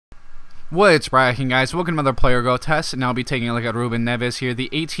What's cracking, guys? Welcome to another Player Go test, and I'll be taking a look at Rúben Neves here, the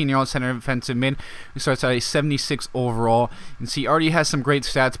 18-year-old center defensive mid who starts at a 76 overall. You can see he already has some great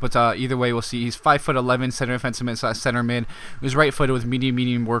stats, but either way, we'll see he's 5'11", center defensive mid / center mid, who's right-footed with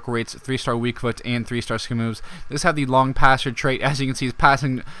medium work rates, 3-star weak foot, and 3-star skill moves. Does have the long passer trait. As you can see, his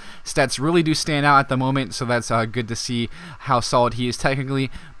passing stats really do stand out at the moment, so that's good to see how solid he is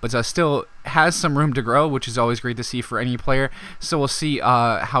technically, but still has some room to grow, which is always great to see for any player. So we'll see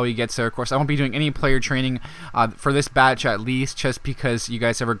how he gets there. Of course, I won't be doing any player training for this batch at least, just because you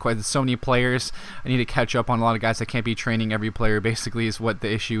guys have requested so many players. I need to catch up on a lot of guys that can't be training every player, basically, is what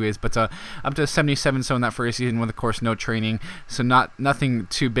the issue is. But up to 77 so in that first season with, of course, no training, so nothing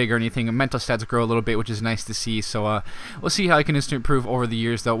too big or anything. Mental stats grow a little bit, which is nice to see. So we'll see how he can improve over the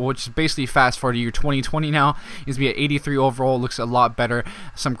years, though, which is basically fast forward to year 2020 now. He's be at 83 overall, looks a lot better.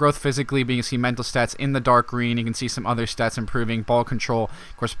 Some growth physically, but you can see mental stats in the dark green. You can see some other stats improving. Ball control,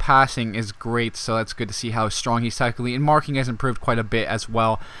 of course, passing is great, so that's good to see how strong he's technically. And marking has improved quite a bit as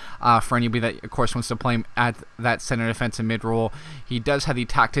well. For anybody that, of course, wants to play him at that center defensive mid role, he does have the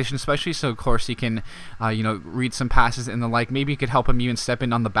tactician, especially, so of course he can, read some passes and the like. Maybe he could help him even step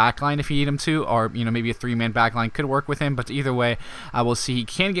in on the back line if you need him to, or maybe a 3-man back line could work with him. But either way, we'll see. He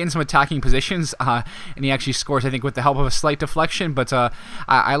can get in some attacking positions, and he actually scores, I think, with the help of a slight deflection. But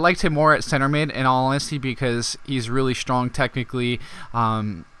I liked him more at center mid, in all honesty, because he's really strong technically.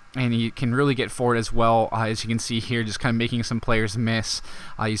 And he can really get forward as well, as you can see here, just kind of making some players miss.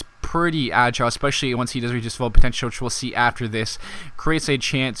 He's pretty agile, especially once he does reach his full potential, which we'll see after this. Creates a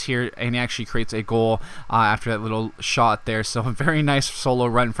chance here, and actually creates a goal after that little shot there. So a very nice solo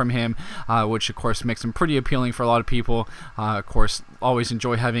run from him, which of course makes him pretty appealing for a lot of people. Of course, always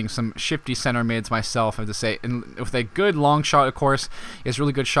enjoy having some shifty center mids myself, I have to say. And with a good long shot, of course, he has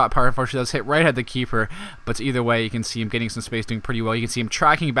really good shot power. Unfortunately, does hit right at the keeper, but either way, you can see him getting some space, doing pretty well. You can see him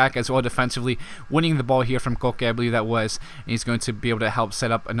tracking back as well defensively, winning the ball here from Koke, I believe that was, and he's going to be able to help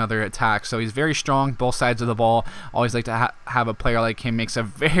set up another attack. So he's very strong, both sides of the ball. Always like to have a player like him. Makes a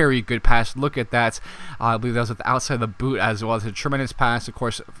very good pass. Look at that. I believe that was with the outside of the boot as well. It's a tremendous pass, of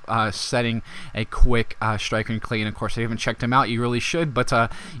course, setting a quick striker in clay. And of course, if you haven't checked him out, you really should. But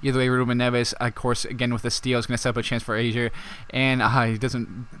either way, Rúben Neves, of course, again with the steal, is going to set up a chance for Asia, and he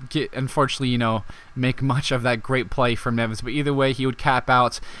doesn't get, unfortunately, make much of that great play from Neves. But either way, he would cap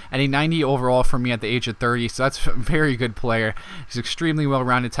out at a 90 overall for me at the age of 30. So that's a very good player. He's extremely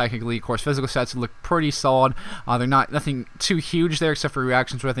well-rounded technically. Of course, physical stats look pretty solid. They're nothing too huge there, except for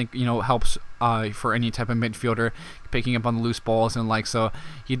reactions, which I think helps for any type of midfielder, picking up on the loose balls and like. So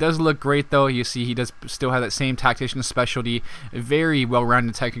he does look great, though. You see he does still have that same tactician specialty. Very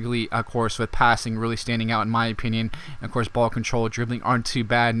well-rounded technically, of course, with passing really standing out in my opinion. And of course, ball control, dribbling aren't too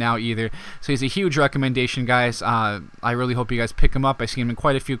bad now either. So he's a huge recommendation, guys. I really hope you guys pick him up. I've seen him in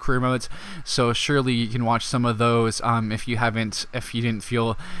quite a few career modes, so surely you can watch some of those if you didn't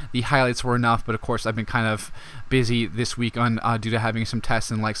feel the highlights were enough. But of course, I've been kind of busy this week on due to having some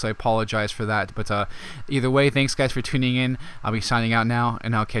tests and like, so I apologize for that. But either way, thanks guys for tuning in. I'll be signing out now,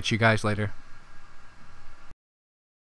 and I'll catch you guys later.